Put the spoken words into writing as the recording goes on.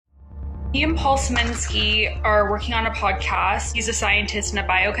He and Paul Smensky are working on a podcast. He's a scientist and a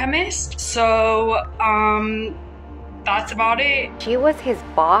biochemist. So, that's about it. She was his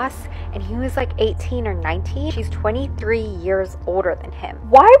boss and he was like 18 or 19. She's 23 years older than him.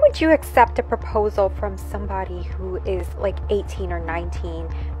 Why would you accept a proposal from somebody who is like 18 or 19?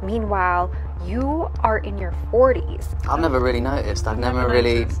 Meanwhile, you are in your 40s. I've never really noticed. I've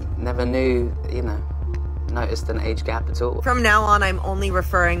never knew, noticed an age gap at all. From now on, I'm only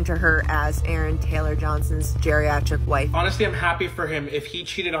referring to her as Aaron Taylor Johnson's geriatric wife. Honestly, I'm happy for him if he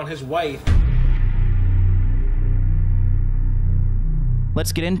cheated on his wife.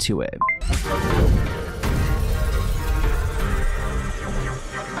 Let's get into it.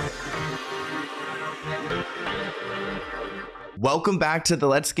 Welcome back to the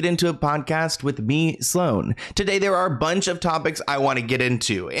Let's Get Into It podcast with me, Sloan. Today, there are a bunch of topics I want to get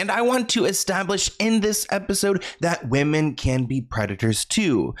into, and I want to establish in this episode that women can be predators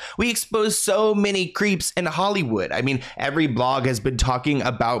too. We expose so many creeps in Hollywood. I mean, every blog has been talking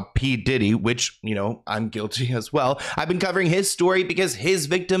about P. Diddy, which, I'm guilty as well. I've been covering his story because his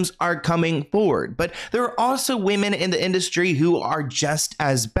victims are coming forward, but there are also women in the industry who are just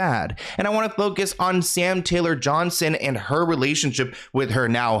as bad. And I want to focus on Sam Taylor Johnson and her relationship with her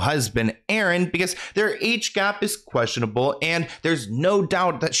now husband, Aaron, because their age gap is questionable and there's no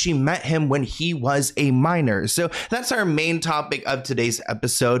doubt that she met him when he was a minor. So that's our main topic of today's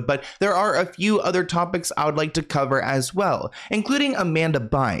episode, but there are a few other topics I would like to cover as well, including Amanda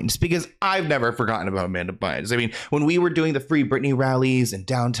Bynes, because I've never forgotten about Amanda Bynes. I mean, when we were doing the Free Britney rallies in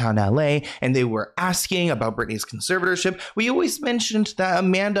downtown LA and they were asking about Britney's conservatorship, we always mentioned that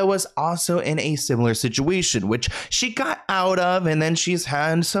Amanda was also in a similar situation, which she got out of, and then she's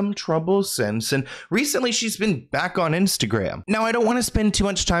had some trouble since, and recently she's been back on Instagram. Now, I don't want to spend too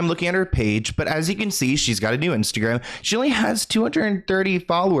much time looking at her page, but as you can see, she's got a new Instagram. She only has 230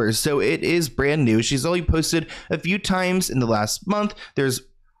 followers, so it is brand new. She's only posted a few times in the last month. There's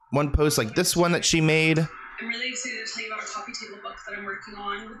one post like this one that she made. I'm really excited to tell you about a coffee table book that I'm working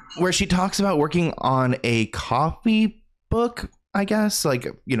on. Where she talks about working on a coffee book, I guess,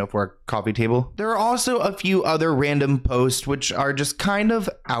 for a coffee table. There are also a few other random posts which are just kind of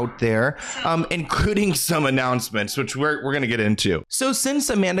out there, including some announcements, which we're going to get into. So since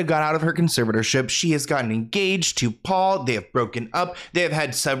Amanda got out of her conservatorship, she has gotten engaged to Paul. They have broken up. They have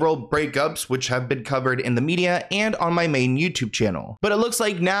had several breakups, which have been covered in the media and on my main YouTube channel. But it looks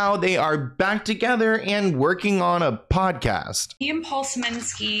like now they are back together and working on a podcast. He and Paul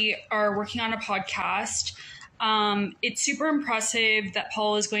Smensky are working on a podcast. It's super impressive that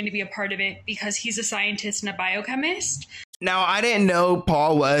Paul is going to be a part of it because he's a scientist and a biochemist. Now, I didn't know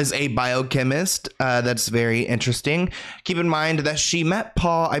Paul was a biochemist. That's very interesting. Keep in mind that she met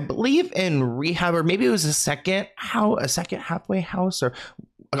Paul, I believe, in rehab, or maybe it was a second halfway house, or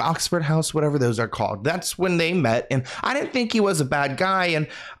Oxford House, whatever those are called. That's when they met, and I didn't think he was a bad guy, and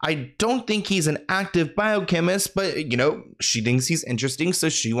I don't think he's an active biochemist, but she thinks he's interesting, so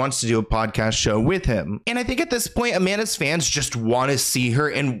she wants to do a podcast show with him. And I think at this point, Amanda's fans just want to see her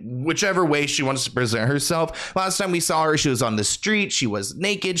in whichever way she wants to present herself. Last time we saw her, she was on the street, she was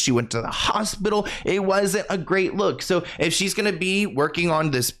naked, she went to the hospital. It wasn't a great look. So if she's going to be working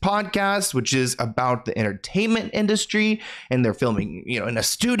on this podcast, which is about the entertainment industry, and they're filming, in a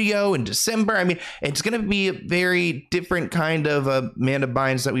studio in December, I mean, it's going to be a very different kind of Amanda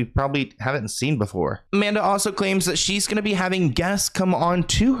Bynes that we probably haven't seen before. Amanda also claims that she's going to be having guests come on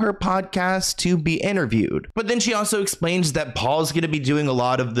to her podcast to be interviewed. But then she also explains that Paul's going to be doing a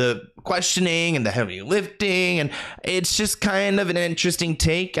lot of the questioning and the heavy lifting, and it's just kind of an interesting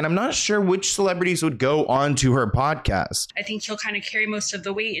take, and I'm not sure which celebrities would go on to her podcast. I think he'll kind of carry most of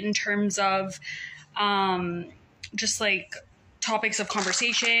the weight in terms of just like topics of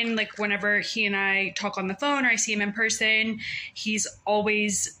conversation. Like whenever he and I talk on the phone or I see him in person, he's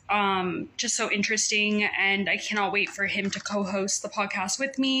always just so interesting, and I cannot wait for him to co-host the podcast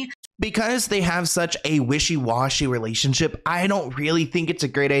with me. Because they have such a wishy-washy relationship, I don't really think it's a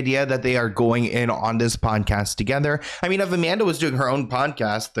great idea that they are going in on this podcast together. I mean, if Amanda was doing her own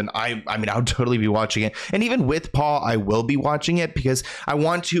podcast, then I would totally be watching it. And even with Paul, I will be watching it because I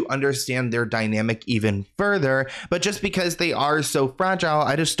want to understand their dynamic even further. But just because they are so fragile,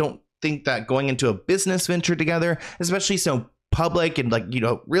 I just don't think that going into a business venture together, especially so public and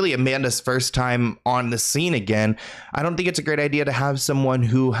really Amanda's first time on the scene again, I don't think it's a great idea to have someone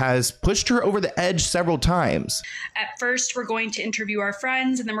who has pushed her over the edge several times. At first, we're going to interview our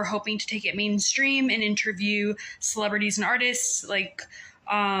friends, and then we're hoping to take it mainstream and interview celebrities and artists like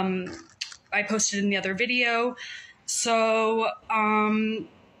I posted in the other video. So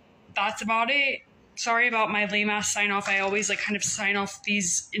that's about it. Sorry about my lame ass sign off. I always like kind of sign off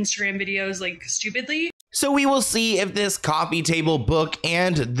these Instagram videos like stupidly. So we will see if this coffee table book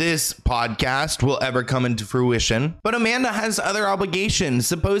and this podcast will ever come into fruition. But Amanda has other obligations.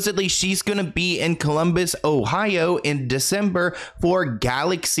 Supposedly she's going to be in Columbus, Ohio in December for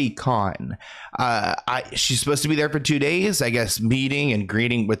GalaxyCon. She's supposed to be there for 2 days, I guess, meeting and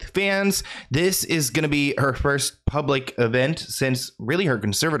greeting with fans. This is going to be her first public event since really her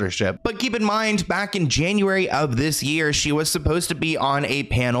conservatorship. But keep in mind, back in January of this year, she was supposed to be on a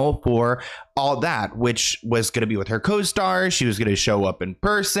panel for All That, which was going to be with her co-stars. She was going to show up in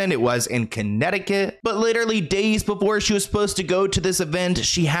person. It was in Connecticut. But literally days before she was supposed to go to this event,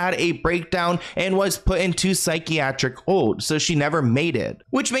 she had a breakdown and was put into psychiatric hold. So she never made it,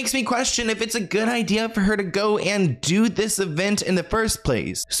 which makes me question if it's a good idea for her to go and do this event in the first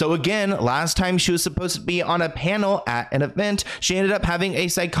place. So again, last time she was supposed to be on a panel at an event, she ended up having a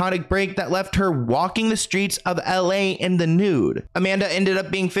psychotic break that left her walking the streets of LA in the nude. Amanda ended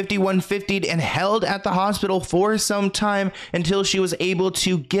up being 5150 and held at the hospital for some time until she was able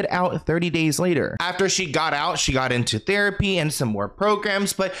to get out 30 days later. After she got out, she got into therapy and some more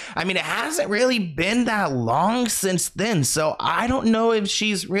programs, but I mean, it hasn't really been that long since then, so I don't know if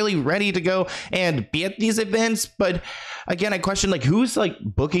she's really ready to go and be at these events. But again, I question like who's like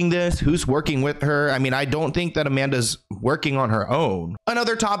booking this, who's working with her. I mean, I don't think that Amanda's working on her own.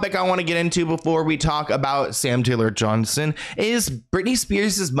 Another topic I want to get into before we talk about Sam Taylor Johnson is Britney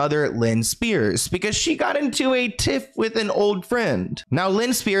Spears' mother, Lynn Spears, because she got into a tiff with an old friend. Now,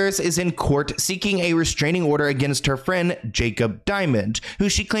 Lynn Spears is in court seeking a restraining order against her friend, Jacob Diamond, who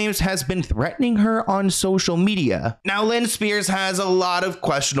she claims has been threatening her on social media. Now, Lynn Spears has a lot of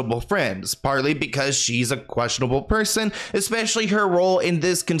questionable friends, partly because she's a questionable person, especially her role in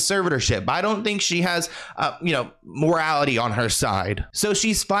this conservatorship. I don't think she has, morality on her side. So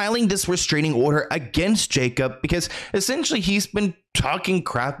she's filing this restraining order against Jacob because essentially he's been talking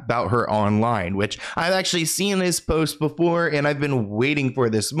crap about her online, which I've actually seen his post before and I've been waiting for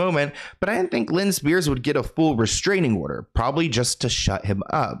this moment, but I didn't think Lynn Spears would get a full restraining order, probably just to shut him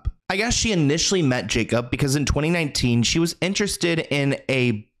up. I guess she initially met Jacob because in 2019 she was interested in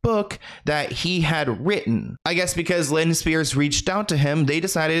a book that he had written. I guess because Lynn Spears reached out to him, they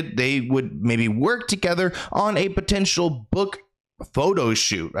decided they would maybe work together on a potential book photo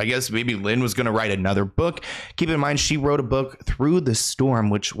shoot. I guess maybe Lynn was going to write another book. Keep in mind, she wrote a book, Through the Storm,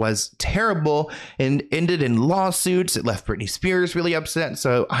 which was terrible and ended in lawsuits. It left Britney Spears really upset.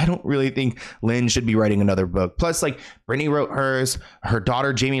 So I don't really think Lynn should be writing another book. Plus, like, Britney wrote hers, her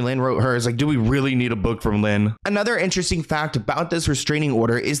daughter Jamie Lynn wrote hers. Like, do we really need a book from Lynn? Another interesting fact about this restraining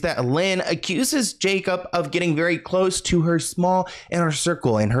order is that Lynn accuses Jacob of getting very close to her small inner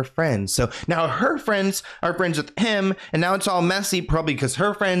circle and her friends. So now her friends are friends with him, and now it's all messy, probably because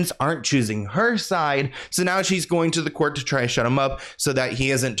her friends aren't choosing her side. So now she's going to the court to try to shut him up so that he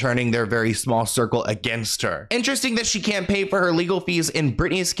isn't turning their very small circle against her. Interesting that she can't pay for her legal fees in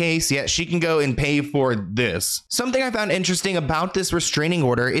Britney's case, yet she can go and pay for this. Something I found interesting about this restraining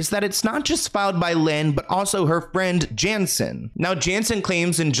order is that it's not just filed by Lynn, but also her friend Jansen. Now, Jansen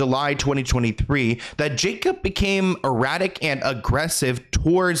claims in July 2023 that Jacob became erratic and aggressive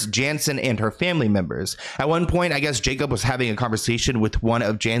towards Jansen and her family members. At one point, I guess Jacob was having a conversation with one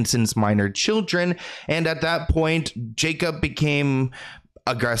of Jansen's minor children, and at that point, Jacob became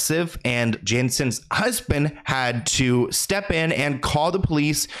aggressive and Jansen's husband had to step in and call the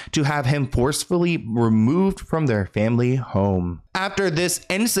police to have him forcefully removed from their family home. After this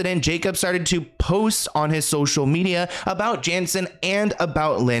incident, Jacob started to post on his social media about Jansen and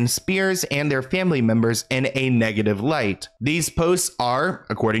about Lynn Spears and their family members in a negative light. These posts are,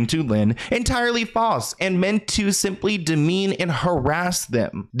 according to Lynn, entirely false and meant to simply demean and harass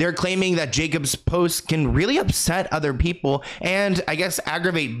them. They're claiming that Jacob's posts can really upset other people and, I guess,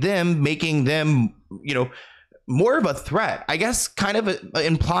 aggravate them, making them, more of a threat. I guess kind of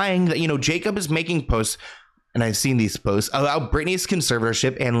implying that, Jacob is making posts, and I've seen these posts about Britney's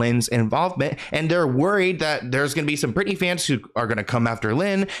conservatorship and Lynn's involvement, and they're worried that there's going to be some Britney fans who are going to come after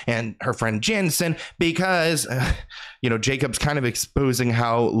Lynn and her friend Jansen because, Jacob's kind of exposing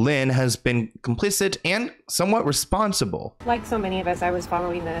how Lynn has been complicit and somewhat responsible. Like so many of us, I was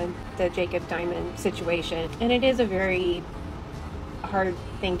following the Jacob Diamond situation, and it is a very hard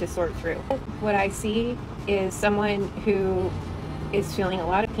thing to sort through. What I see is someone who is feeling a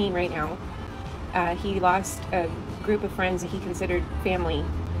lot of pain right now. He lost a group of friends that he considered family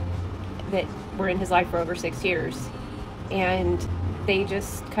that were in his life for over 6 years, and they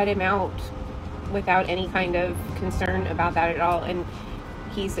just cut him out without any kind of concern about that at all, and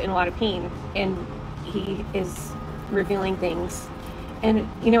he's in a lot of pain, and he is revealing things And,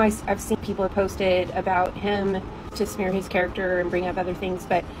 you know, I've seen people have posted about him to smear his character and bring up other things,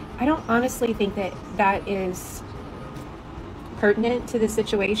 but I don't honestly think that that is pertinent to the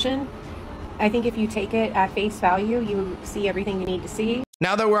situation. I think if you take it at face value, you see everything you need to see.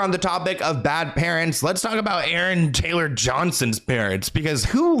 Now that we're on the topic of bad parents, let's talk about Aaron Taylor Johnson's parents, because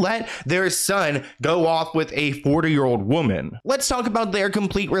who let their son go off with a 40-year-old woman? Let's talk about their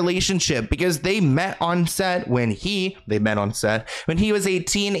complete relationship, because they met on set when he was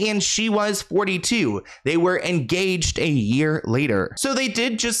 18 and she was 42. They were engaged a year later. So they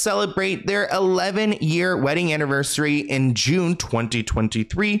did just celebrate their 11-year wedding anniversary in June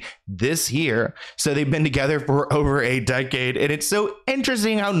 2023 this year. So they've been together for over a decade, and it's so interesting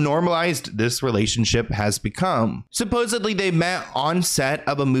how normalized this relationship has become. Supposedly, they met on set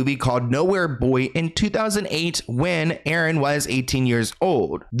of a movie called Nowhere Boy in 2008 when Aaron was 18 years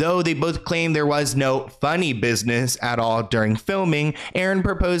old. Though they both claim there was no funny business at all during filming, Aaron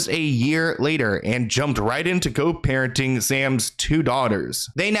proposed a year later and jumped right into co-parenting Sam's 2 daughters.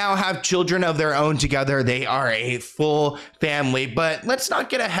 They now have children of their own together. They are a full family, but let's not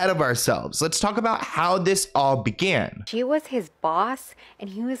get ahead of ourselves. Let's talk about how this all began. She was his boss,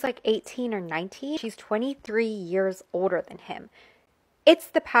 and he was like 18 or 19. She's 23 years older than him. It's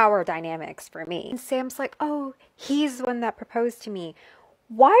the power dynamics for me. And Sam's like, oh, he's the one that proposed to me.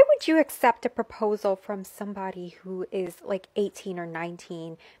 Why would you accept a proposal from somebody who is like 18 or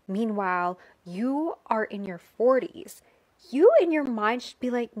 19? Meanwhile, you are in your 40s. You in your mind should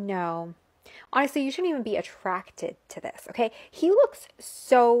be like, no. Honestly, you shouldn't even be attracted to this, okay? He looks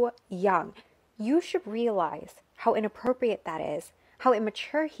so young. You should realize how inappropriate that is, how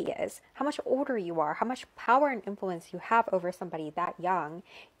immature he is, how much older you are, how much power and influence you have over somebody that young.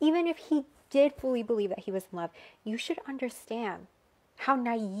 Even if he did fully believe that he was in love, you should understand how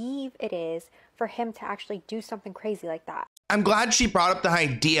naive it is for him to actually do something crazy like that. I'm glad she brought up the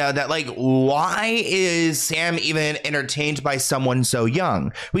idea that, like, why is Sam even entertained by someone so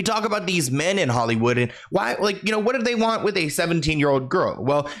young? We talk about these men in Hollywood and why, like, you know, what do they want with a 17-year-old girl?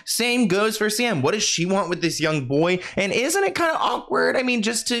 Well, same goes for Sam. What does she want with this young boy? And isn't it kind of awkward? I mean,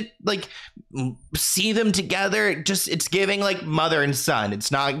 just to, like, see them together, it's giving like mother and son.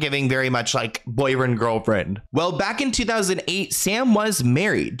 It's not giving very much like boyfriend girlfriend. Well, back in 2008, Sam was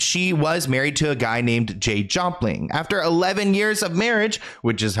married. She was married to a guy named Jay Jopling. After 11 years of marriage,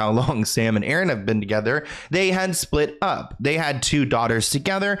 which is how long Sam and Aaron have been together, they had split up. They had 2 daughters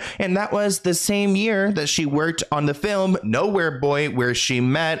together, and that was the same year that she worked on the film Nowhere Boy, where she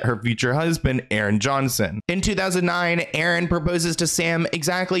met her future husband, Aaron Johnson. In 2009, Aaron proposes to Sam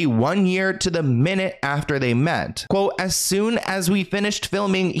exactly 1 year to the minute after they met. Quote, as soon as we finished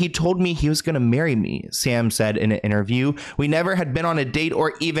filming, he told me he was going to marry me, Sam said in an interview. We never had been on a date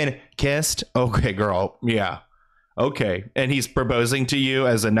or even kissed. Okay, girl. Yeah. Okay. And he's proposing to you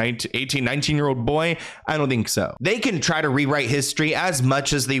as a 18, 19-year-old boy? I don't think so. They can try to rewrite history as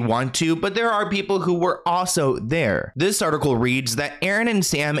much as they want to, but there are people who were also there. This article reads that Aaron and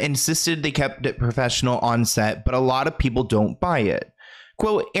Sam insisted they kept it professional on set, but a lot of people don't buy it.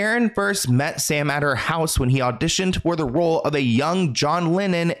 Quote, Aaron first met Sam at her house when he auditioned for the role of a young John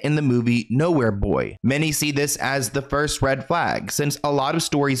Lennon in the movie Nowhere Boy. Many see this as the first red flag, since a lot of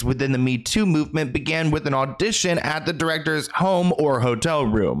stories within the Me Too movement began with an audition at the director's home or hotel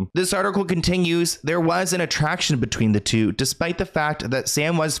room. This article continues, there was an attraction between the two, despite the fact that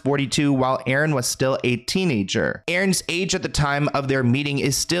Sam was 42 while Aaron was still a teenager. Aaron's age at the time of their meeting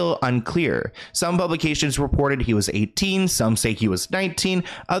is still unclear. Some publications reported he was 18, some say he was 19,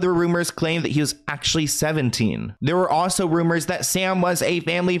 other rumors claim that he was actually 17. There were also rumors that Sam was a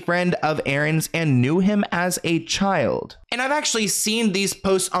family friend of Aaron's and knew him as a child. And I've actually seen these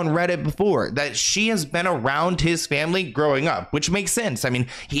posts on Reddit before, that she has been around his family growing up, which makes sense. I mean,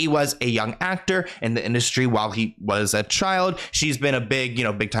 he was a young actor in the industry while he was a child. She's been a big,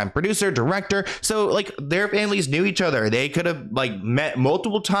 big time producer, director. So like their families knew each other. They could have like met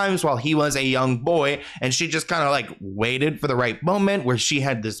multiple times while he was a young boy. And she just kind of like waited for the right moment where she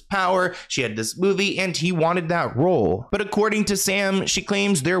had this power, she had this movie, and he wanted that role. But according to Sam, she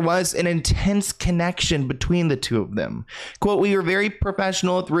claims there was an intense connection between the two of them. Quote, we were very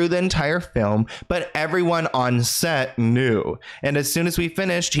professional through the entire film, but everyone on set knew. And as soon as we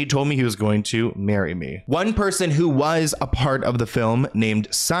finished, he told me he was going to marry me. One person who was a part of the film,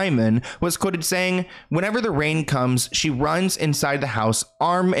 named Simon, was quoted saying, whenever the rain comes, she runs inside the house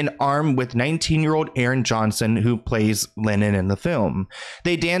arm in arm with 19-year-old Aaron Johnson, who plays Lennon in the film.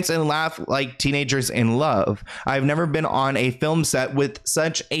 They dance and laugh like teenagers in love. I've never been on a film set with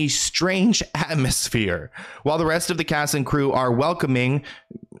such a strange atmosphere. While the rest of the cast and crew are welcoming,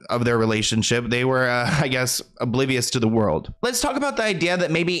 of their relationship. They were, I guess, oblivious to the world. Let's talk about the idea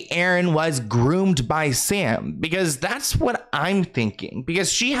that maybe Erin was groomed by Sam, because that's what I'm thinking,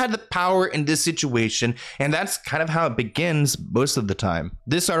 because she had the power in this situation, and that's kind of how it begins most of the time.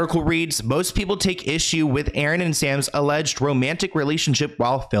 This article reads, most people take issue with Erin and Sam's alleged romantic relationship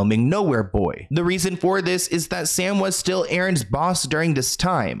while filming Nowhere Boy. The reason for this is that Sam was still Erin's boss during this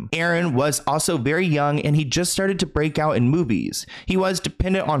time. Erin was also very young, and he just started to break out in movies. He was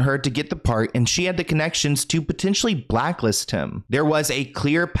dependent on her to get the part, and she had the connections to potentially blacklist him. There was a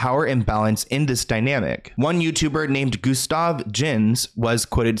clear power imbalance in this dynamic. One YouTuber named Gustav Jens was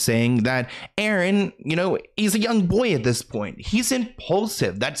quoted saying that Erin, he's a young boy at this point. He's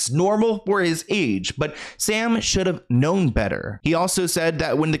impulsive. That's normal for his age, but Sam should have known better. He also said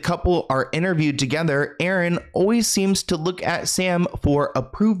that when the couple are interviewed together, Erin always seems to look at Sam for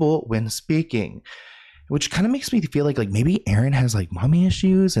approval when speaking, which kind of makes me feel like maybe Erin has mommy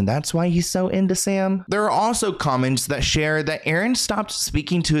issues and that's why he's so into Sam. There are also comments that share that Erin stopped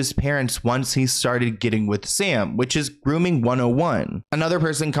speaking to his parents once he started getting with Sam, which is grooming 101. Another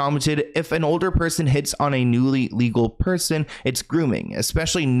person commented, if an older person hits on a newly legal person, it's grooming,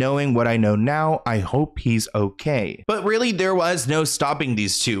 especially knowing what I know now. I hope he's okay. But really, there was no stopping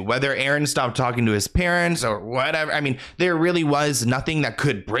these two, whether Erin stopped talking to his parents or whatever. I mean, there really was nothing that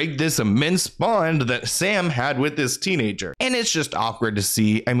could break this immense bond that Sam had with this teenager. And it's just awkward to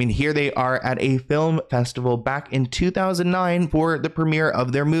see. I mean, here they are at a film festival back in 2009 for the premiere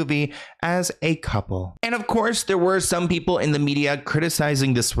of their movie as a couple. And of course, there were some people in the media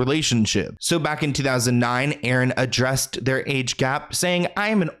criticizing this relationship. So back in 2009, Erin addressed their age gap, saying, I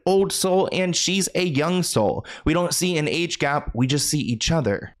am an old soul and she's a young soul. We don't see an age gap, we just see each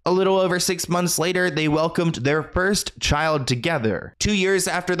other. A little over 6 months later, they welcomed their first child together. 2 years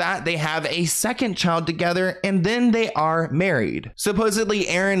after that, they have a second child together, and then they are married. Supposedly,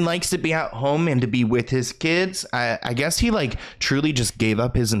 Erin likes to be at home and to be with his kids. I guess he truly just gave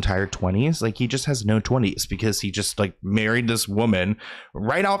up his entire 20s. He just has no 20s because he just married this woman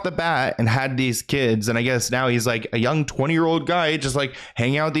right off the bat and had these kids. And I guess now he's a young 20-year-old guy just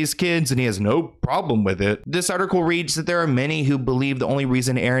hanging out with these kids, and he has no problem with it. This article reads that there are many who believe the only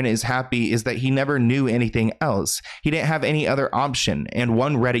reason Erin is happy is that he never knew anything else. He didn't have any other option. And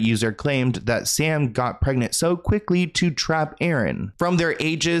one Reddit user claimed that Sam got pregnant so quickly to trap Erin. From their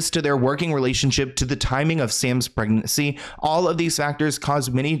ages to their working relationship to the timing of Sam's pregnancy, all of these factors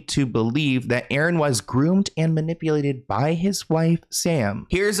caused many to believe that Erin was groomed and manipulated by his wife, Sam.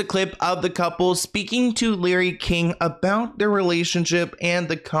 Here's a clip of the couple speaking to Larry King about their relationship and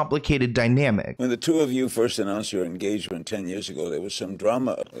the complicated dynamic. When the two of you first announced your engagement 10 years ago, there was some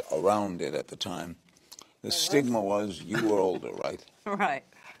drama around it at the time. The stigma was you were older, right? Right.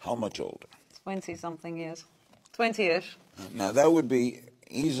 How much older? 20-something years. 20-ish. Now, that would be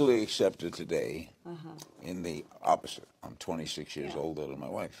easily accepted today in the opposite. I'm 26 years older than my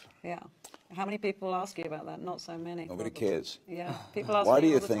wife. Yeah. How many people ask you about that? Not so many. Nobody cares. Yeah. People ask Why me do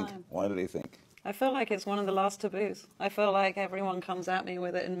you all the think? time. Why do they think? I feel like it's one of the last taboos. I feel like everyone comes at me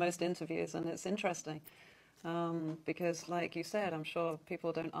with it in most interviews, and it's interesting. Because, like you said, I'm sure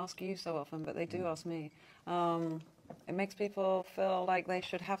people don't ask you so often, but they do ask me. It makes people feel like they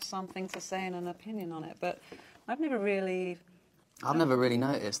should have something to say and an opinion on it, but I've never really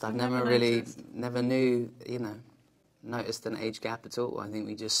noticed. I've never noticed an age gap at all. I think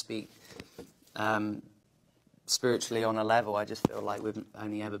we just speak spiritually on a level. I just feel like we've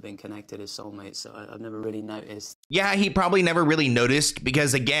only ever been connected as soulmates, so I've never really noticed. Yeah, he probably never really noticed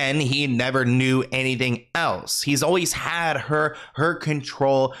because, again, he never knew anything else. He's always had her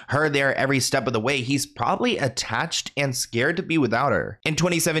control, her there every step of the way. He's probably attached and scared to be without her. In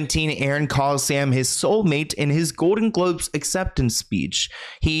 2017, Erin calls Sam his soulmate in his Golden Globes acceptance speech.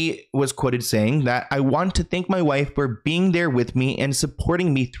 He was quoted saying that, I want to thank my wife for being there with me and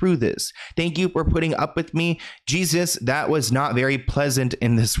supporting me through this. Thank you for putting up with me. Jesus, that was not very pleasant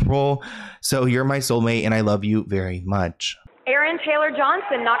in this role. So you're my soulmate and I love you very much. Aaron Taylor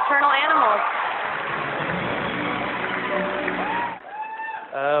Johnson, Nocturnal Animals.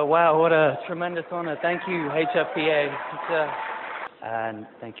 Wow, what a tremendous honor. Thank you, HFPA. And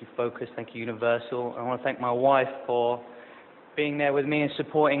thank you, Focus. Thank you, Universal. I want to thank my wife for being there with me and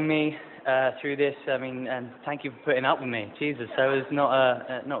supporting me through this. I mean, and thank you for putting up with me. Jesus, so it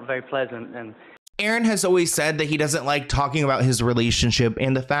was not very pleasant. And Aaron has always said that he doesn't like talking about his relationship,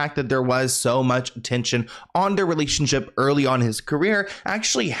 and the fact that there was so much attention on their relationship early on in his career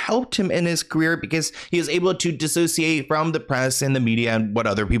actually helped him in his career because he was able to dissociate from the press and the media and what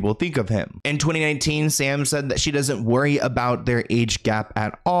other people think of him. In 2019, Sam said that she doesn't worry about their age gap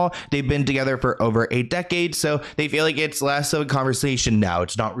at all. They've been together for over a decade, so they feel like it's less of a conversation now.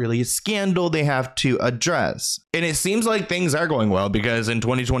 It's not really a scandal they have to address. And it seems like things are going well because in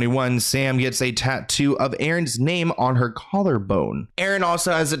 2021, Sam gets a tattoo of Aaron's name on her collarbone. Aaron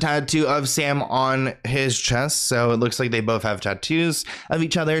also has a tattoo of Sam on his chest, so it looks like they both have tattoos of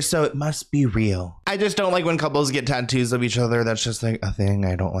each other, so it must be real. I just don't like when couples get tattoos of each other. That's just like a thing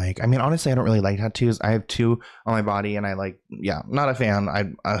I don't like. I mean, honestly, I don't really like tattoos. I have 2 on my body and I like, yeah, not a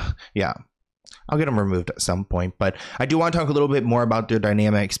fan. Yeah. I'll get them removed at some point, but I do want to talk a little bit more about their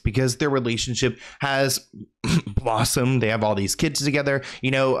dynamics because their relationship has blossomed. They have all these kids together.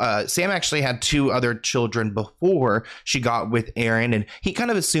 You know, Sam actually had 2 other children before she got with Aaron, and he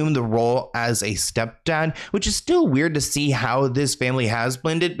kind of assumed the role as a stepdad, which is still weird to see how this family has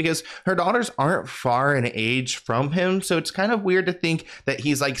blended because her daughters aren't far in age from him. So it's kind of weird to think that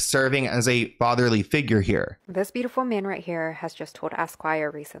he's like serving as a fatherly figure here. This beautiful man right here has just told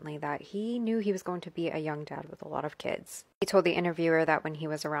Esquire recently that he knew he was going to be a young dad with a lot of kids. He told the interviewer that when he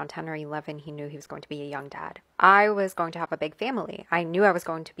was around 10 or 11, he knew he was going to be a young dad. I was going to have a big family. I knew I was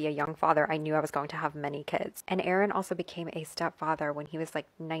going to be a young father. I knew I was going to have many kids. And Aaron also became a stepfather when he was like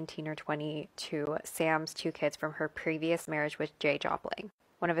 19 or 20 to Sam's 2 kids from her previous marriage with Jay Jopling.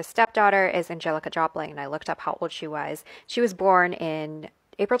 One of his stepdaughter is Angelica Jopling, and I looked up how old she was. She was born in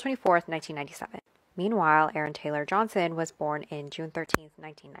April 24th, 1997. Meanwhile, Aaron Taylor Johnson was born in June 13th,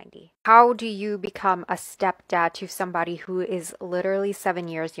 1990. How do you become a stepdad to somebody who is literally 7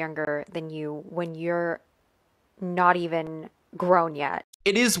 years younger than you when you're not even grown yet?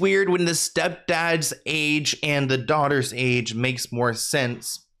 It is weird when the stepdad's age and the daughter's age makes more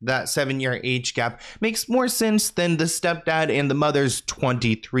sense. That 7-year age gap makes more sense than the stepdad and the mother's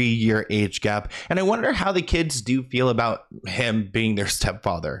 23-year age gap. And I wonder how the kids do feel about him being their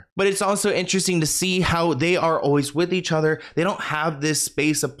stepfather. But it's also interesting to see how they are always with each other. They don't have this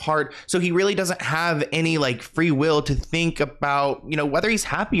space apart. So he really doesn't have any like free will to think about, you know, whether he's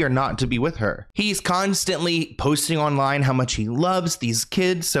happy or not to be with her. He's constantly posting online how much he loves these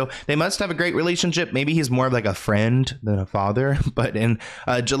kids. So they must have a great relationship. Maybe he's more of like a friend than a father. But in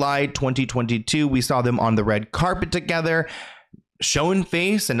July 2022, we saw them on the red carpet together, showing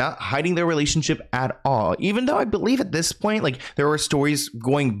face and not hiding their relationship at all. Even though I believe at this point, like there were stories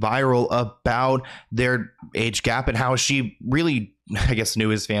going viral about their age gap and how she really, I guess, knew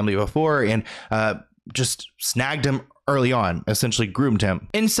his family before and just snagged him early on, essentially groomed him.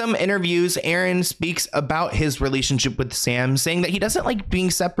 In some interviews, Aaron speaks about his relationship with Sam, saying that he doesn't like being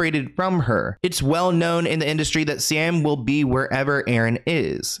separated from her. It's well known in the industry that Sam will be wherever Aaron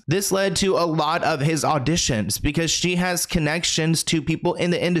is. This led to a lot of his auditions because she has connections to people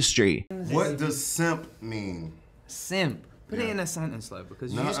in the industry. What does simp mean? Simp? Put it in a sentence though,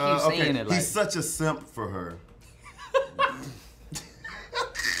 because you just keep saying it like... He's such a simp for her.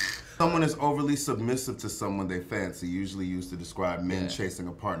 Someone is overly submissive to someone they fancy, usually used to describe men chasing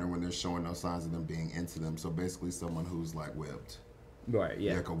a partner when they're showing no signs of them being into them. So basically someone who's like whipped. Right,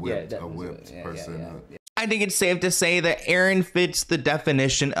 yeah. Like a whipped person. I think it's safe to say that Aaron fits the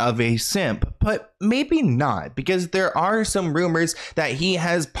definition of a simp, but maybe not, because there are some rumors that he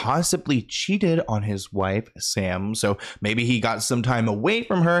has possibly cheated on his wife, Sam. So maybe he got some time away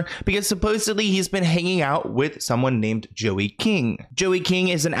from her because supposedly he's been hanging out with someone named Joey King. Joey King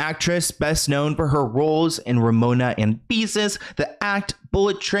is an actress best known for her roles in Ramona and Beezus, The Act,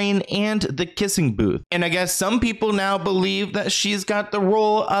 Bullet Train, and The Kissing Booth. And I guess some people now believe that she's got the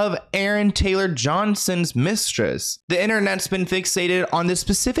role of Aaron Taylor Johnson's mistress. The internet's been fixated on the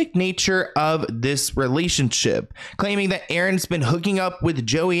specific nature of this relationship, claiming that Aaron's been hooking up with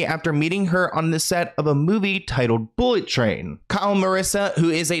Joey after meeting her on the set of a movie titled Bullet Train. Kyle Marissa, who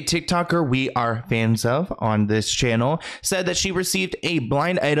is a TikToker we are fans of on this channel, said that she received a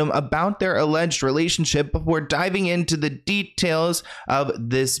blind item about their alleged relationship before diving into the details of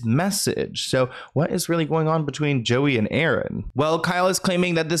this message. So what is really going on between Joey and Aaron? Well, Kyle is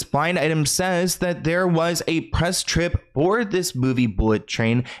claiming that this blind item says that there was a press trip for this movie Bullet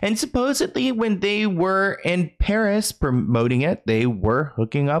Train, and supposedly when they were in Paris promoting it, they were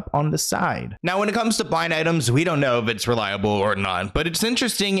hooking up on the side. Now, when it comes to blind items, we don't know if it's reliable or not, but it's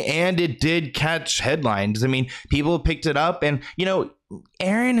interesting and it did catch headlines. I mean, people picked it up and, you know,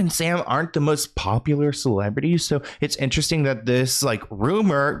 Aaron and Sam aren't the most popular celebrities, so it's interesting that this like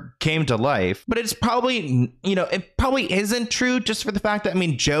rumor came to life. But it's probably, you know, it probably isn't true, just for the fact that, I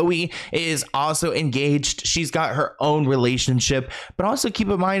mean, Joey is also engaged. She's got her own relationship. But also keep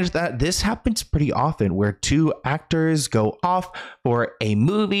in mind that this happens pretty often, where two actors go off for a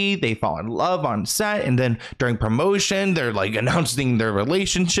movie, they fall in love on set, and then during promotion they're like announcing their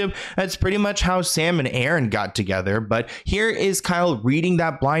relationship. That's pretty much how Sam and Aaron got together. But here is Kyle reading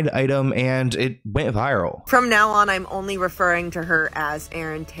that blind item, and it went viral. From now on, I'm only referring to her as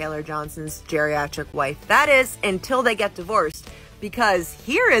Aaron Taylor Johnson's geriatric wife. That is, until they get divorced, because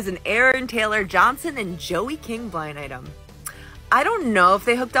here is an Aaron Taylor Johnson and Joey King blind item. I don't know if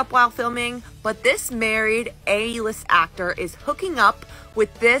they hooked up while filming, but this married A-list actor is hooking up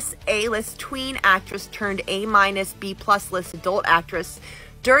with this A-list tween actress turned A- B+ list adult actress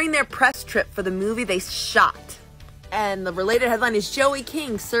during their press trip for the movie they shot. And the related headline is Joey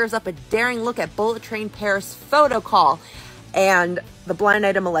King serves up a daring look at Bullet Train Paris photo call. And the blind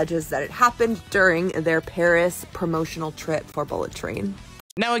item alleges that it happened during their Paris promotional trip for Bullet Train.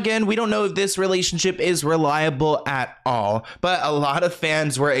 Now, again, we don't know if this relationship is reliable at all, but a lot of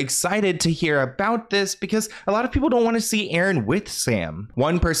fans were excited to hear about this because a lot of people don't want to see Aaron with Sam.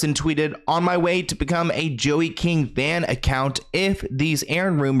 One person tweeted, "On my way to become a Joey King fan account if these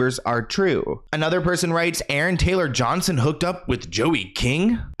Aaron rumors are true." Another person writes, "Aaron Taylor Johnson hooked up with Joey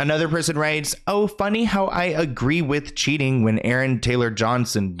King?" Another person writes, "Oh, funny how I agree with cheating when Aaron Taylor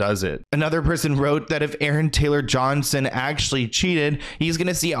Johnson does it." Another person wrote that if Aaron Taylor Johnson actually cheated, he's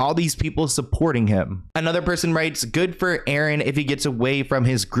gonna see all these people supporting him. Another person writes, "Good for Aaron if he gets away from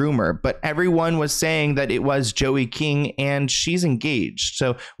his groomer, but everyone was saying that it was Joey King and she's engaged,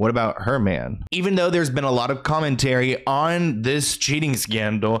 so what about her man?" Even though there's been a lot of commentary on this cheating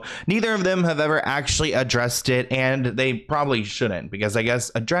scandal, neither of them have ever actually addressed it, and they probably shouldn't, because I guess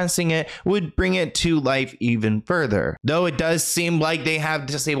addressing it would bring it to life even further. Though it does seem like they have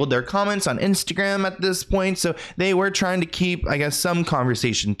disabled their comments on Instagram at this point, so they were trying to keep, I guess, some conversation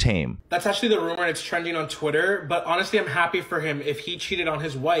tame. That's actually the rumor and it's trending on Twitter, but honestly I'm happy for him if he cheated on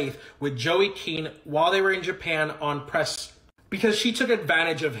his wife with Joey King while they were in Japan on press, because she took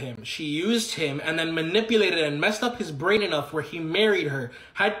advantage of him. She used him and then manipulated and messed up his brain enough where he married her,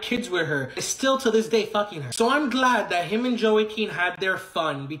 had kids with her, is still to this day fucking her. So I'm glad that him and Joey King had their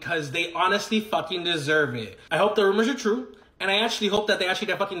fun, because they honestly fucking deserve it. I hope the rumors are true, and I actually hope that they actually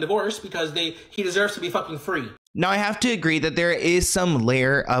get fucking divorced, because he deserves to be fucking free. Now, I have to agree that there is some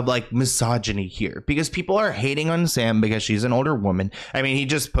layer of like misogyny here, because people are hating on Sam because she's an older woman. I mean, he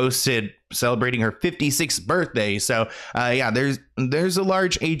just posted celebrating her 56th birthday. So yeah, there's a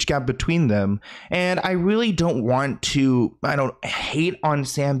large age gap between them. And I really don't want to, I don't hate on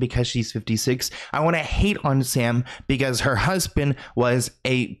Sam because she's 56. I want to hate on Sam because her husband was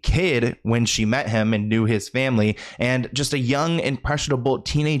a kid when she met him and knew his family, and just a young, impressionable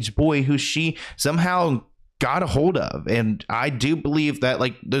teenage boy who she somehow got a hold of. And I do believe that,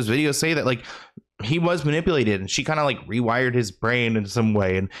 like, those videos say that, like, he was manipulated and she kind of like rewired his brain in some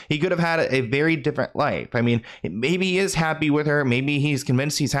way, and he could have had a very different life. I mean, maybe he is happy with her, maybe he's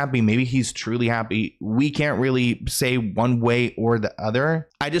convinced he's happy, maybe he's truly happy. We can't really say one way or the other.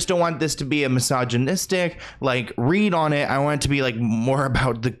 I just don't want this to be a misogynistic like read on it. I want it to be like more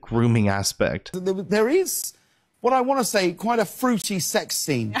about the grooming aspect. There is, what I want to say, quite a fruity sex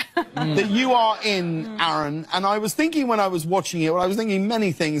scene that you are in, Aaron. And I was thinking when I was watching it, well, I was thinking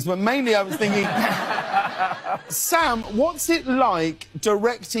many things, but mainly I was thinking, Sam, what's it like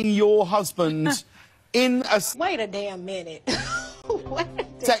directing your husband in a wait a damn minute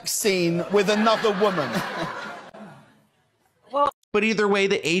sex scene with another woman? But either way,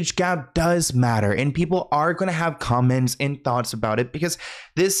 the age gap does matter, and people are going to have comments and thoughts about it because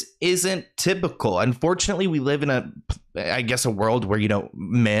this isn't typical. Unfortunately, we live in I guess, a world where, you know,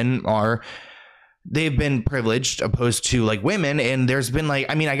 men are, they've been privileged opposed to like women, and there's been like,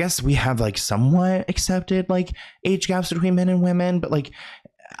 I mean, I guess we have like somewhat accepted like age gaps between men and women, but like,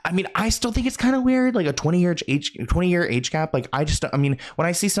 I mean, I still think it's kind of weird, like a 20-year age gap. Like, I mean, when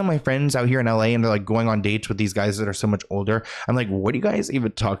I see some of my friends out here in LA and they're like going on dates with these guys that are so much older, I'm like, what are you guys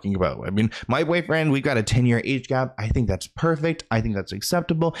even talking about? I mean, my boyfriend, we've got a 10-year age gap. I think that's perfect. I think that's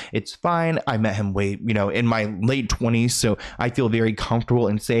acceptable. It's fine. I met him in my late 20s, so I feel very comfortable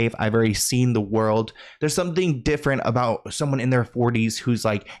and safe. I've already seen the world. There's something different about someone in their 40s who's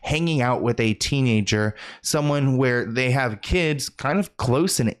like hanging out with a teenager, someone where they have kids kind of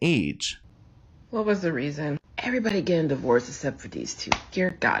close in age. What was the reason? Everybody getting divorced except for these two.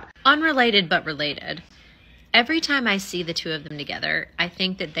 Dear God. Unrelated but related. every time I see the two of them together, I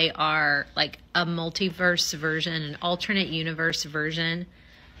think that they are like a multiverse version, an alternate universe version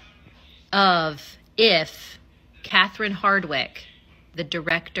of if Catherine Hardwicke, the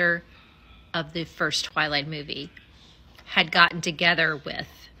director of the first Twilight movie, had gotten together with,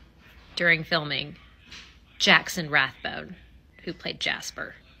 during filming, Jackson Rathbone, who played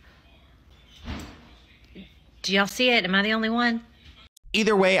Jasper. Do y'all see it? Am I the only one?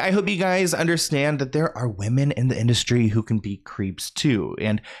 Either way, I hope you guys understand that there are women in the industry who can be creeps too.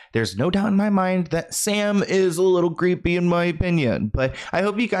 And there's no doubt in my mind that Sam is a little creepy in my opinion. But I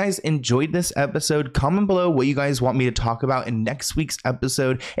hope you guys enjoyed this episode. Comment below what you guys want me to talk about in next week's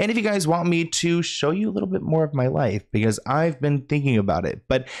episode. And if you guys want me to show you a little bit more of my life, because I've been thinking about it.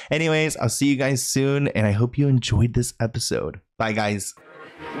 But anyways, I'll see you guys soon. And I hope you enjoyed this episode. Bye, guys.